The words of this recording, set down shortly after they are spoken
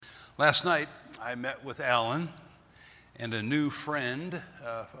Last night, I met with Alan and a new friend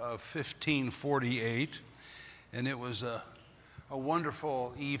of 1548, and it was a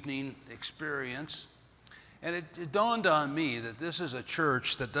wonderful evening experience. And it dawned on me that this is a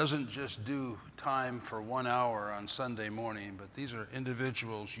church that doesn't just do time for 1 hour on Sunday morning, but these are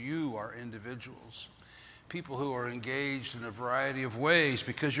individuals. You are individuals, people who are engaged in a variety of ways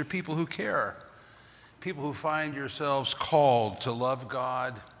because you're people who care, people who find yourselves called to love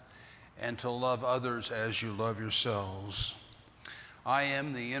God and to love others as you love yourselves. I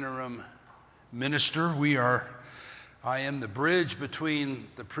am the interim minister. I am the bridge between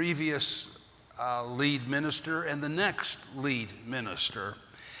the previous lead minister and the next lead minister.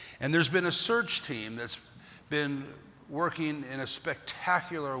 And there's been a search team that's been working in a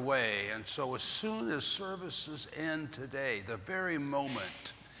spectacular way. And so as soon as services end today, the very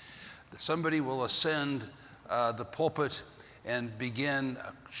moment, somebody will ascend the pulpit and begin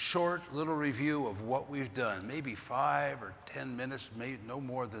a short little review of what we've done, maybe 5 or 10 minutes, maybe no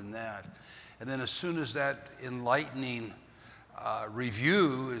more than that. And then as soon as that enlightening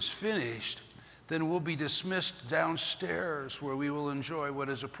review is finished, then we'll be dismissed downstairs where we will enjoy what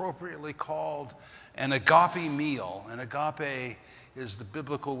is appropriately called an agape meal. And agape is the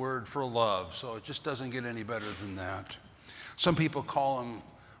biblical word for love, so it just doesn't get any better than that. Some people call them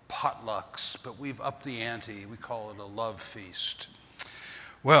potlucks, but we've upped the ante. We call it a love feast.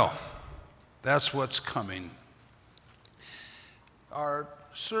 Well, that's what's coming. Our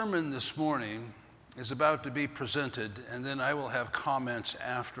sermon this morning is about to be presented, and then I will have comments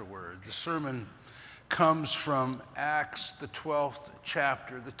afterward. The sermon comes from Acts, the 12th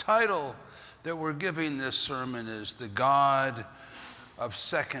chapter. The title that we're giving this sermon is The God of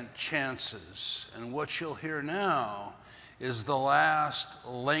Second Chances. And what you'll hear now is the last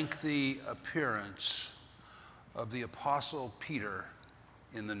lengthy appearance of the Apostle Peter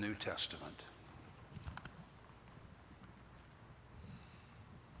in the New Testament.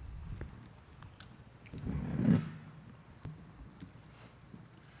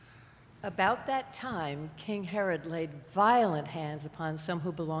 About that time, King Herod laid violent hands upon some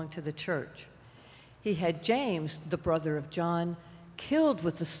who belonged to the church. He had James, the brother of John, killed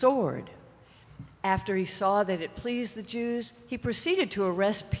with the sword. After he saw that it pleased the Jews, he proceeded to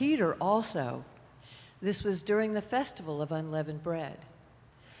arrest Peter also. This was during the festival of unleavened bread.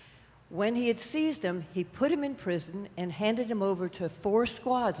 When he had seized him, he put him in prison and handed him over to 4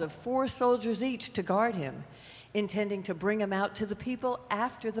 squads of 4 soldiers each to guard him, intending to bring him out to the people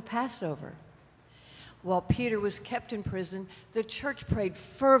after the Passover. While Peter was kept in prison, the church prayed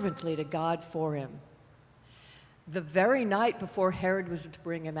fervently to God for him. The very night before Herod was to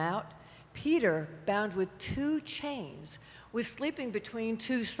bring him out, Peter, bound with 2 chains, was sleeping between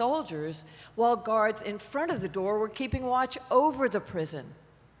 2 soldiers while guards in front of the door were keeping watch over the prison.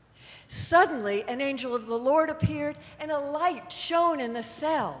 Suddenly, an angel of the Lord appeared, and a light shone in the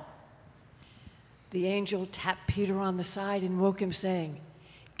cell. The angel tapped Peter on the side and woke him, saying,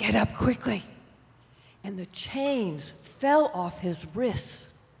 "Get up quickly." And the chains fell off his wrists.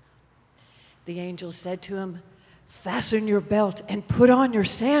 The angel said to him, "Fasten your belt and put on your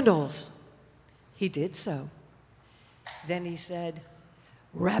sandals." He did so. Then he said,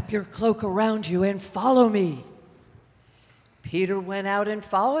 "Wrap your cloak around you and follow me." Peter went out and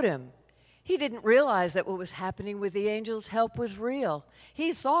followed him. He didn't realize that what was happening with the angel's help was real.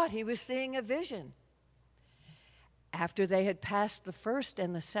 He thought he was seeing a vision. After they had passed the first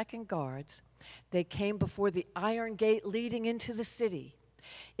and the second guards, they came before the iron gate leading into the city.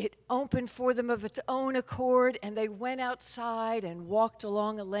 It opened for them of its own accord, and they went outside and walked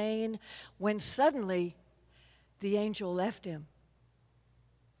along a lane when suddenly the angel left him.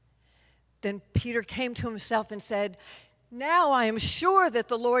 Then Peter came to himself and said, "Now I am sure that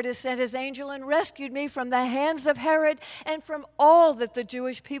the Lord has sent his angel and rescued me from the hands of Herod and from all that the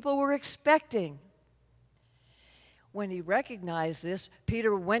Jewish people were expecting." When he recognized this,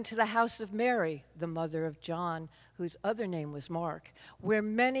 Peter went to the house of Mary, the mother of John, whose other name was Mark, where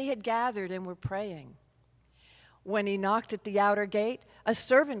many had gathered and were praying. When he knocked at the outer gate, a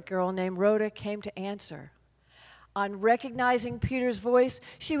servant girl named Rhoda came to answer. On recognizing Peter's voice,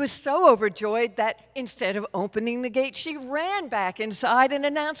 she was so overjoyed that instead of opening the gate, she ran back inside and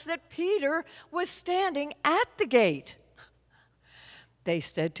announced that Peter was standing at the gate. They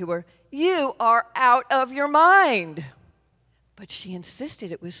said to her, "You are out of your mind." But she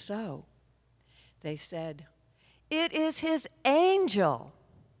insisted it was so. They said, "It is his angel."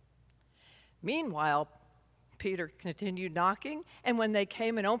 Meanwhile, Peter continued knocking, and when they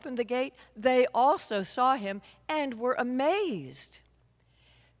came and opened the gate, they also saw him and were amazed.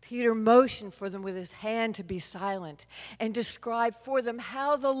 Peter motioned for them with his hand to be silent and described for them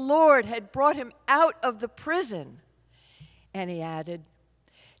how the Lord had brought him out of the prison. And he added,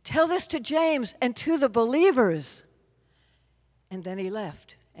 "Tell this to James and to the believers." And then he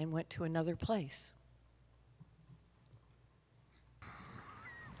left and went to another place.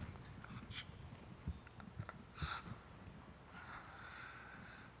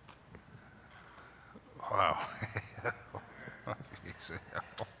 Wow.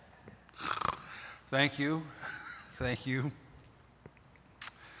 Thank you. Thank you.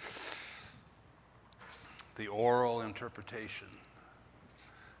 The oral interpretation,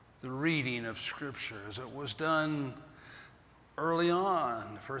 the reading of Scripture as it was done early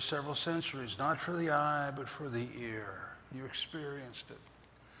on, the first several centuries, not for the eye, but for the ear. You experienced it.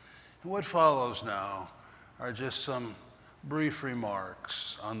 And what follows now are just some brief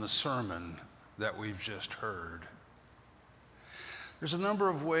remarks on the sermon that we've just heard. There's a number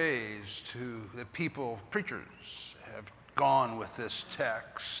of ways that preachers have gone with this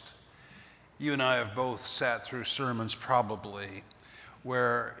text. You and I have both sat through sermons probably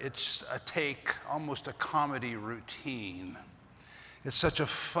where it's almost a comedy routine. It's such a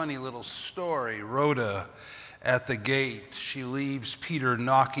funny little story. Rhoda at the gate, she leaves Peter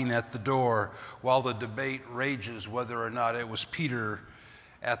knocking at the door while the debate rages whether or not it was Peter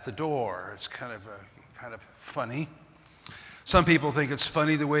at the door. It's kind of funny. Some people think it's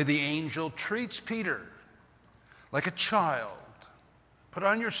funny the way the angel treats Peter, like a child. Put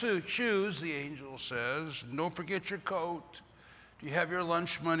on your shoes, the angel says, and don't forget your coat. Do you have your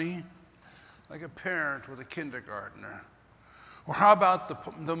lunch money? Like a parent with a kindergartner. Or how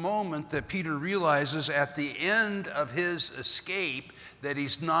about the moment that Peter realizes at the end of his escape that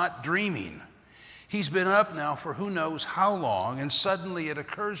he's not dreaming? He's been up now for who knows how long, and suddenly it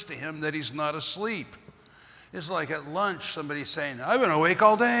occurs to him that he's not asleep. It's like at lunch, somebody saying, "I've been awake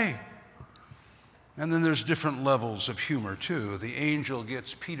all day." And then there's different levels of humor, too. The angel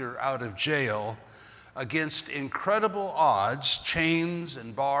gets Peter out of jail against incredible odds, chains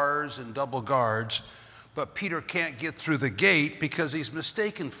and bars and double guards, but Peter can't get through the gate because he's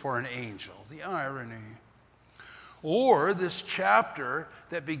mistaken for an angel. The irony. Or this chapter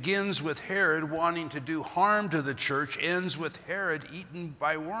that begins with Herod wanting to do harm to the church ends with Herod eaten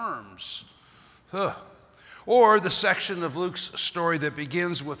by worms. Or the section of Luke's story that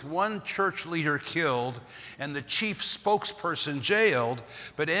begins with one church leader killed and the chief spokesperson jailed,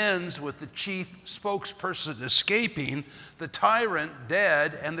 but ends with the chief spokesperson escaping, the tyrant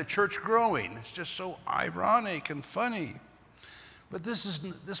dead, and the church growing. It's just so ironic and funny. But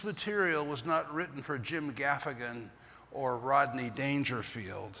this material was not written for Jim Gaffigan or Rodney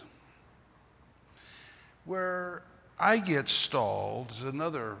Dangerfield. Where I get stalled is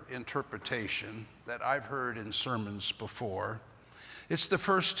another interpretation that I've heard in sermons before. It's the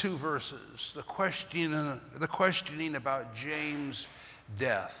first two verses, the questioning about James'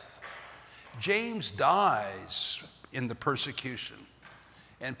 death. James dies in the persecution,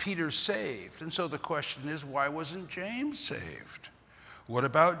 and Peter's saved. And so the question is, why wasn't James saved? What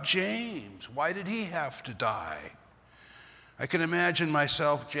about James? Why did he have to die? I can imagine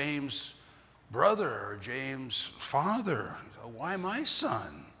myself James' brother or James' father. Why my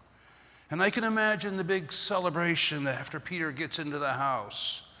son? And I can imagine the big celebration after Peter gets into the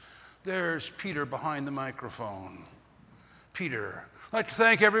house. There's Peter behind the microphone. Peter, I'd like to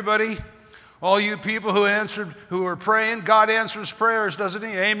thank everybody, all you people who are praying. God answers prayers, doesn't he?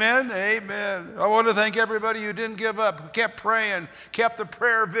 Amen? Amen. I want to thank everybody who didn't give up, who kept praying, kept the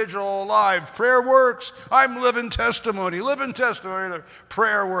prayer vigil alive. Prayer works. I'm living testimony. The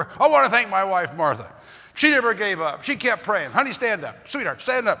prayer works. I want to thank my wife, Martha. She never gave up. She kept praying. Honey, stand up. Sweetheart,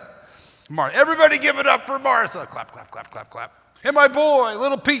 stand up. Martha. Everybody give it up for Martha. Clap, clap, clap, clap, clap. And my boy,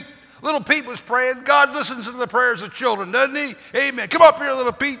 little Pete. Little Pete was praying. God listens to the prayers of children, doesn't he? Amen. Come up here,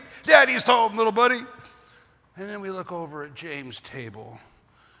 little Pete. Daddy's home, little buddy. And then we look over at James' table,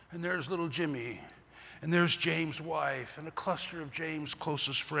 and there's little Jimmy, and there's James' wife, and a cluster of James'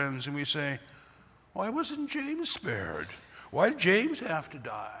 closest friends, and we say, why wasn't James spared? Why did James have to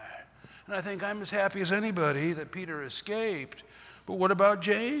die? And I think I'm as happy as anybody that Peter escaped. But what about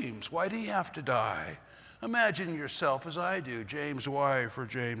James? Why did he have to die? Imagine yourself, as I do, James' wife or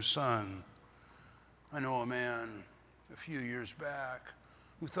James' son. I know a man a few years back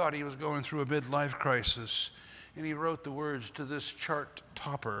who thought he was going through a midlife crisis, and he wrote the words to this chart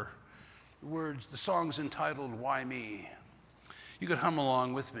topper. The song's entitled, Why Me? You could hum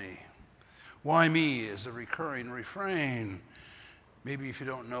along with me. Why me is the recurring refrain. Maybe if you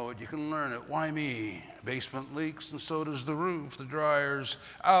don't know it, you can learn it. Why me? Basement leaks and so does the roof. The dryer's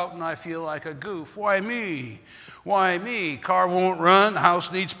out and I feel like a goof. Why me? Why me? Car won't run,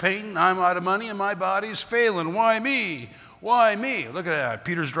 house needs painting, I'm out of money and my body's failing. Why me? Why me? Look at that.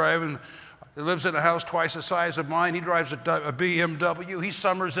 Peter's driving, he lives in a house twice the size of mine. He drives a BMW. He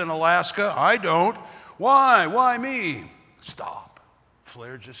summers in Alaska. I don't. Why? Why me? Stop.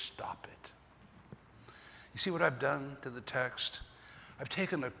 Flair, just stop it. You see what I've done to the text? I've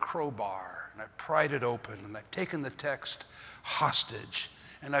taken a crowbar and I've pried it open and I've taken the text hostage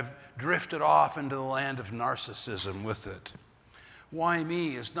and I've drifted off into the land of narcissism with it. Why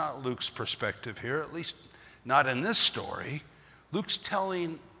me is not Luke's perspective here, at least not in this story. Luke's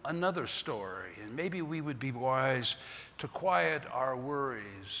telling another story, and maybe we would be wise to quiet our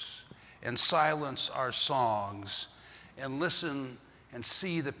worries and silence our songs and listen and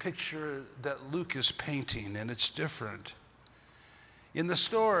see the picture that Luke is painting, and it's different. In the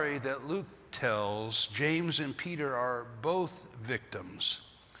story that Luke tells, James and Peter are both victims.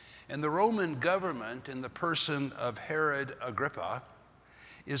 And the Roman government, in the person of Herod Agrippa,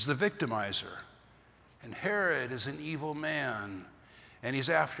 is the victimizer. And Herod is an evil man, and he's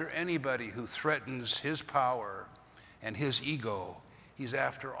after anybody who threatens his power and his ego. He's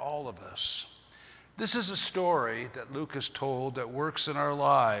after all of us. This is a story that Luke has told that works in our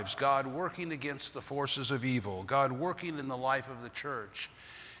lives, God working against the forces of evil, God working in the life of the church.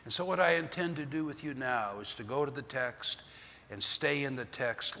 And so what I intend to do with you now is to go to the text and stay in the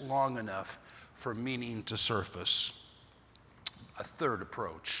text long enough for meaning to surface. A third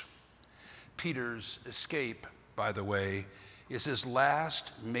approach. Peter's escape, by the way, is his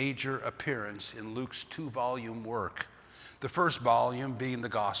last major appearance in Luke's 2-volume work. The first volume being the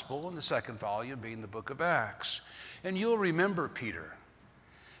Gospel, and the second volume being the book of Acts. And you'll remember Peter.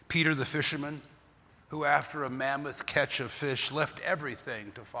 Peter the fisherman, who after a mammoth catch of fish left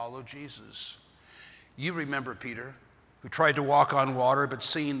everything to follow Jesus. You remember Peter, who tried to walk on water, but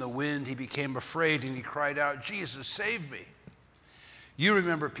seeing the wind, he became afraid and he cried out, "Jesus, save me." You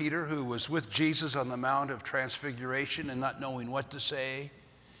remember Peter, who was with Jesus on the Mount of Transfiguration, and not knowing what to say,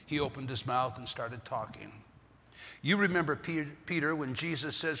 he opened his mouth and started talking. You remember Peter when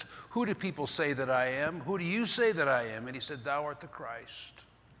Jesus says, "Who do people say that I am? Who do you say that I am?" And he said, "Thou art the Christ."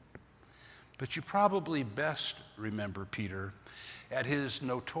 But you probably best remember Peter at his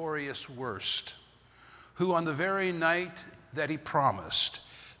notorious worst, who on the very night that he promised,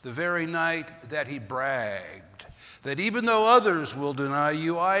 the very night that he bragged, that even though others will deny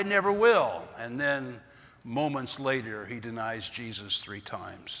you, I never will. And then moments later, he denies Jesus 3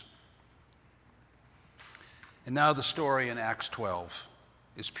 times. And now the story in Acts 12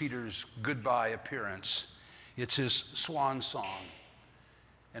 is Peter's goodbye appearance. It's his swan song.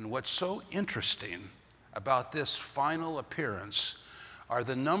 And what's so interesting about this final appearance are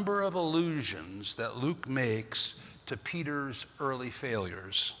the number of allusions that Luke makes to Peter's early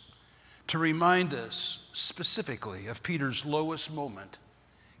failures, to remind us specifically of Peter's lowest moment,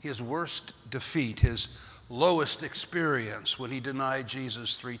 his worst defeat, his lowest experience when he denied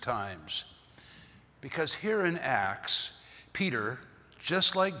Jesus 3 times. Because here in Acts, Peter,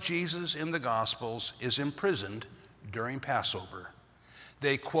 just like Jesus in the Gospels, is imprisoned during Passover.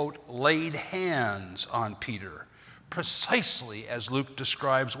 They, quote, laid hands on Peter, precisely as Luke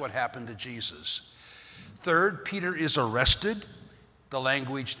describes what happened to Jesus. Third, Peter is arrested, the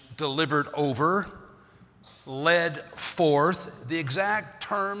language delivered over, led forth, the exact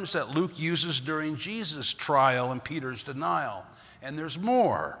terms that Luke uses during Jesus' trial and Peter's denial. And there's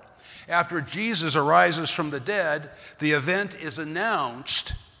more. After Jesus arises from the dead, the event is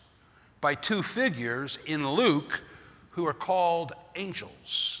announced by 2 figures in Luke who are called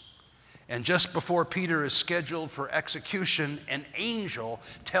angels. And just before Peter is scheduled for execution, an angel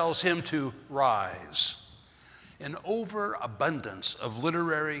tells him to rise. An overabundance of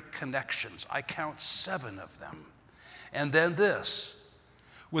literary connections. I count 7 of them. And then this: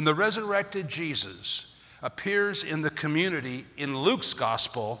 when the resurrected Jesus appears in the community in Luke's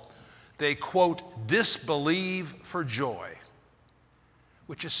gospel, they, quote, disbelieve for joy,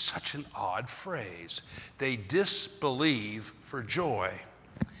 which is such an odd phrase. They disbelieve for joy.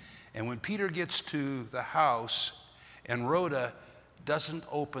 And when Peter gets to the house and Rhoda doesn't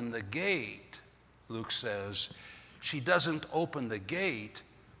open the gate, Luke says, she doesn't open the gate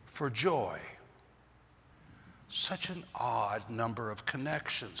for joy. Such an odd number of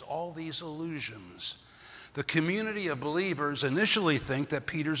connections, all these allusions. The community of believers initially think that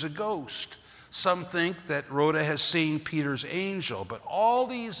Peter's a ghost. Some think that Rhoda has seen Peter's angel, but all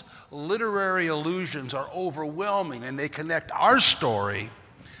these literary allusions are overwhelming, and they connect our story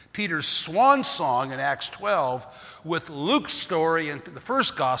Peter's swan song in Acts 12 with Luke's story in the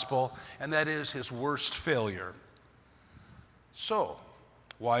first gospel, and that is his worst failure. So,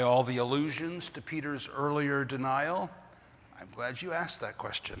 why all the allusions to Peter's earlier denial? I'm glad you asked that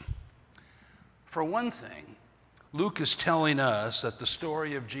question. For one thing, Luke is telling us that the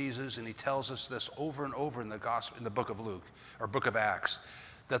story of Jesus, and he tells us this over and over in the book of Luke, or book of Acts,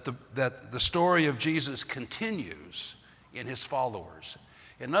 that the story of Jesus continues in his followers.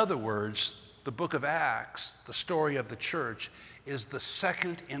 In other words, the book of Acts, the story of the church, is the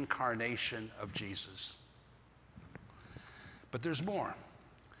second incarnation of Jesus. But there's more.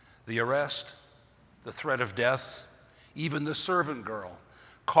 The arrest, the threat of death, even the servant girl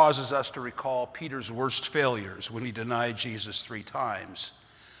causes us to recall Peter's worst failures when he denied Jesus 3 times.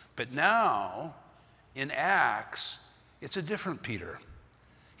 But now, in Acts, it's a different Peter.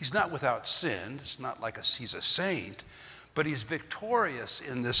 He's not without sin. It's not like he's a saint, but he's victorious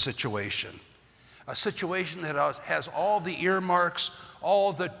in this situation. A situation that has all the earmarks,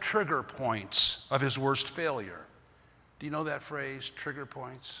 all the trigger points of his worst failure. Do you know that phrase, trigger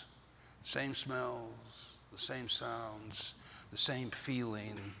points? Same smells, the same sounds, the same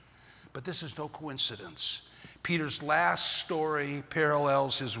feeling. But this is no coincidence. Peter's last story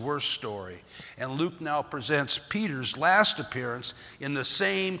parallels his worst story. And Luke now presents Peter's last appearance in the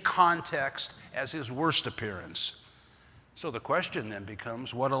same context as his worst appearance. So the question then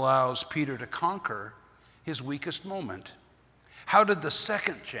becomes, what allows Peter to conquer his weakest moment? How did the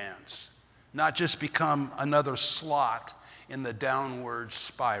second chance not just become another slot in the downward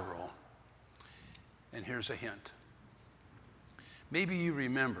spiral? And here's a hint. Maybe you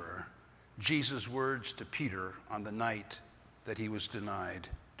remember Jesus' words to Peter on the night that he was denied.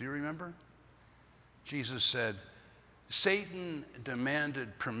 Do you remember? Jesus said, Satan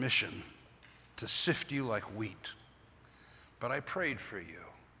demanded permission to sift you like wheat, but I prayed for you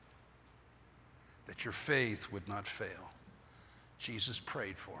that your faith would not fail. Jesus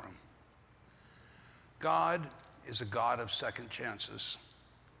prayed for him. God is a God of second chances.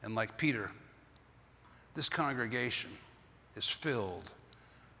 And like Peter, this congregation is filled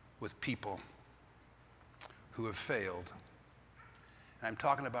with people who have failed. And I'm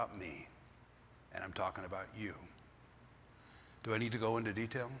talking about me, and I'm talking about you. Do I need to go into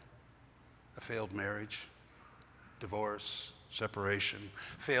detail? A failed marriage, divorce, separation,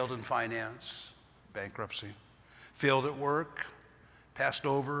 failed in finance, bankruptcy, failed at work, passed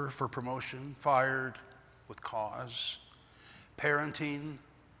over for promotion, fired with cause, parenting,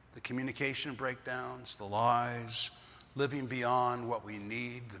 the communication breakdowns, the lies, living beyond what we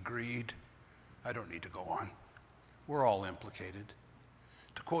need, the greed. I don't need to go on. We're all implicated.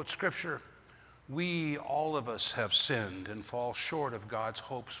 To quote scripture, we, all of us, have sinned and fall short of God's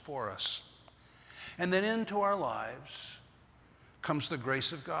hopes for us. And then into our lives comes the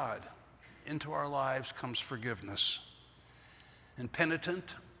grace of God. Into our lives comes forgiveness. And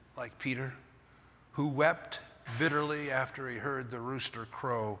penitent, like Peter, who wept bitterly after he heard the rooster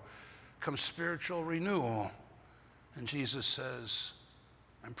crow, comes spiritual renewal. And Jesus says,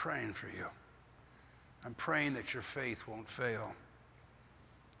 I'm praying for you. I'm praying that your faith won't fail.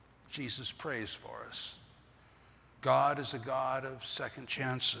 Jesus prays for us. God is a God of second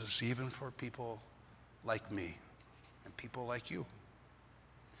chances, even for people like me and people like you.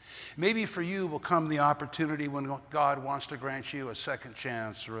 Maybe for you will come the opportunity when God wants to grant you a second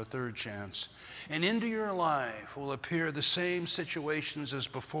chance or a third chance. And into your life will appear the same situations as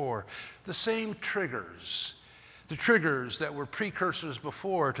before, the same triggers, the triggers that were precursors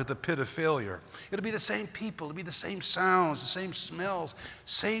before to the pit of failure. It'll be the same people, it'll be the same sounds, the same smells,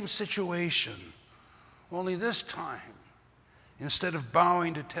 same situation. Only this time, instead of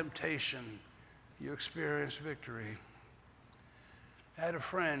bowing to temptation, you experience victory. I had a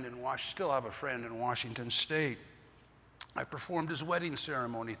friend still have a friend in Washington State. I performed his wedding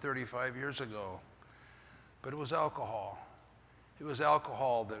ceremony 35 years ago, but it was alcohol. It was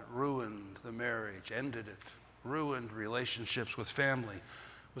alcohol that ruined the marriage, ended it, ruined relationships with family,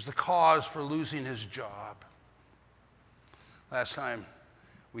 was the cause for losing his job. Last time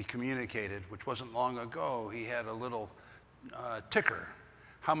we communicated, which wasn't long ago, he had a little ticker,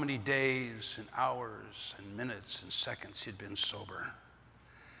 how many days and hours and minutes and seconds he'd been sober.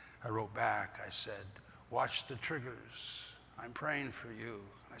 I wrote back, I said, watch the triggers. I'm praying for you.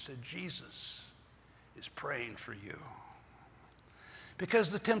 And I said, Jesus is praying for you.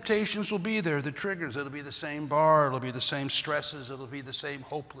 Because the temptations will be there, the triggers. It'll be the same bar, it'll be the same stresses, it'll be the same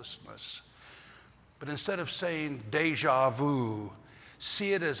hopelessness. But instead of saying deja vu,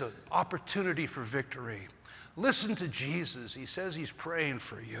 see it as an opportunity for victory. Listen to Jesus. He says he's praying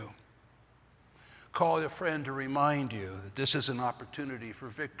for you. Call a friend to remind you that this is an opportunity for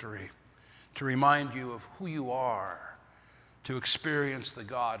victory, to remind you of who you are, to experience the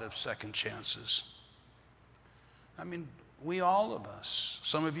God of second chances. I mean, all of us,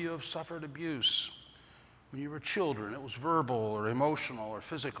 some of you have suffered abuse. When you were children, it was verbal or emotional or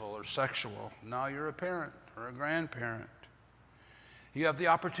physical or sexual. Now you're a parent or a grandparent. You have the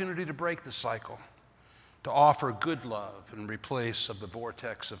opportunity to break the cycle, to offer good love in replace of the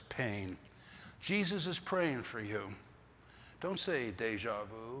vortex of pain. Jesus is praying for you. Don't say deja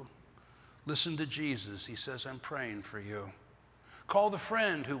vu. Listen to Jesus. He says, I'm praying for you. Call the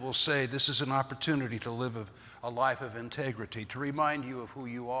friend who will say this is an opportunity to live a life of integrity, to remind you of who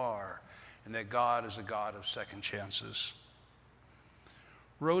you are and that God is a God of second chances.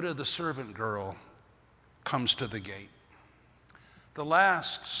 Rhoda, the servant girl, comes to the gate. The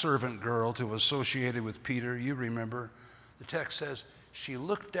last servant girl to associated with Peter, you remember, the text says, she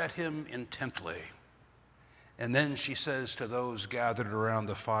looked at him intently. And then she says to those gathered around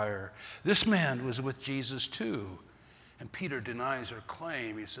the fire, this man was with Jesus too. And Peter denies her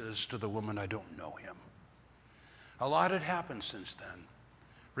claim. He says to the woman, I don't know him. A lot had happened since then.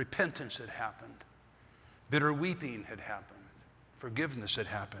 Repentance had happened. Bitter weeping had happened. Forgiveness had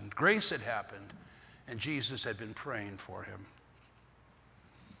happened. Grace had happened. And Jesus had been praying for him.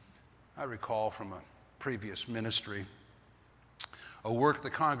 I recall from a previous ministry a work the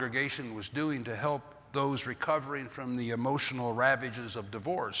congregation was doing to help those recovering from the emotional ravages of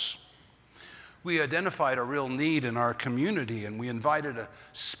divorce. We identified a real need in our community, and we invited a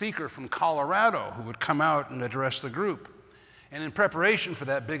speaker from Colorado who would come out and address the group. And in preparation for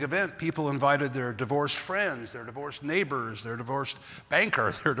that big event, people invited their divorced friends, their divorced neighbors, their divorced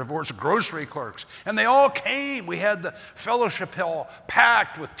banker, their divorced grocery clerks. And they all came. We had the fellowship hall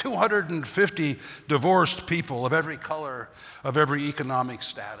packed with 250 divorced people of every color, of every economic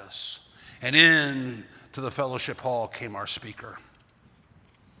status. And into the fellowship hall came our speaker.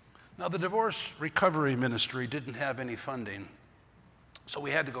 Now, the divorce recovery ministry didn't have any funding, so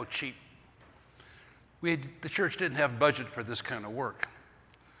we had to go cheap. The church didn't have budget for this kind of work.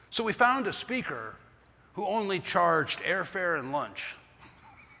 So we found a speaker who only charged airfare and lunch.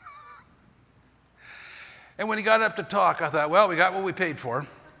 And when he got up to talk, I thought, well, we got what we paid for.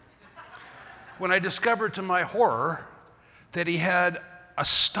 When I discovered to my horror that he had a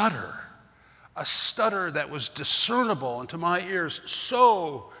stutter that was discernible and to my ears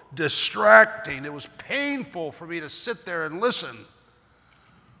so distracting. It was painful for me to sit there and listen.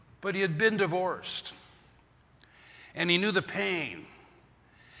 But he had been divorced. And he knew the pain.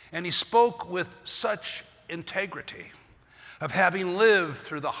 And he spoke with such integrity of having lived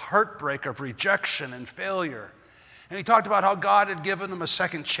through the heartbreak of rejection and failure. And he talked about how God had given him a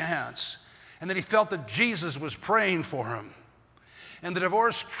second chance and that he felt that Jesus was praying for him. And the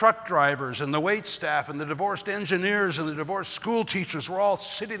divorced truck drivers and the wait staff and the divorced engineers and the divorced school teachers were all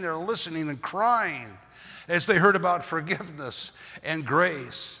sitting there listening and crying as they heard about forgiveness and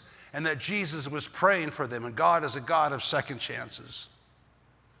grace, and that Jesus was praying for them, and God is a God of second chances.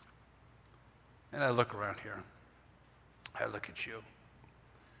 And I look around here. I look at you.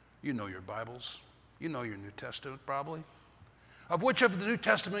 You know your Bibles. You know your New Testament probably. Of which of the New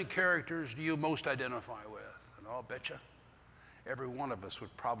Testament characters do you most identify with? And I'll bet you every one of us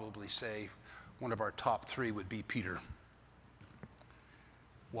would probably say one of our top three would be Peter.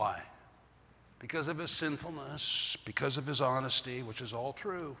 Why? Because of his sinfulness, because of his honesty, which is all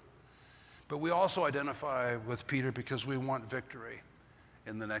true. But we also identify with Peter because we want victory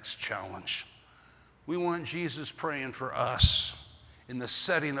in the next challenge. We want Jesus praying for us in the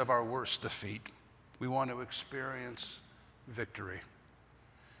setting of our worst defeat. We want to experience victory.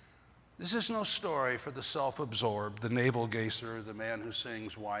 This is no story for the self-absorbed, the navel-gazer, the man who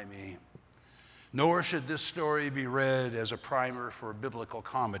sings, "Why me?" Nor should this story be read as a primer for biblical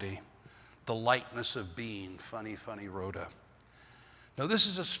comedy, the lightness of being, funny, funny Rhoda. Now, this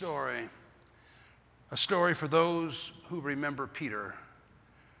is a story for those who remember Peter,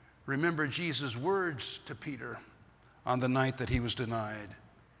 remember Jesus' words to Peter on the night that he was denied.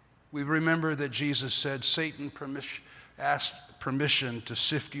 We remember that Jesus said, Satan asked permission to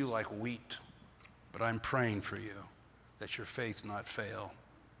sift you like wheat, but I'm praying for you that your faith not fail.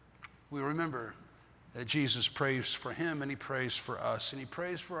 We remember that Jesus prays for him and he prays for us and he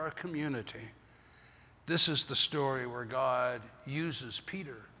prays for our community. This is the story where God uses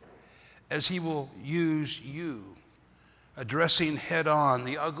Peter as he will use you, addressing head on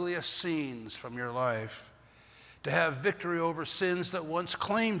the ugliest scenes from your life, to have victory over sins that once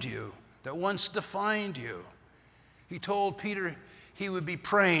claimed you, that once defined you. He told Peter he would be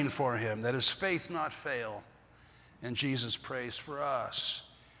praying for him, that his faith not fail. And Jesus prays for us,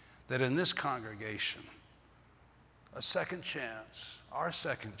 that in this congregation, a second chance, our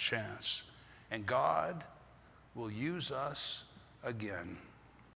second chance, and God will use us again.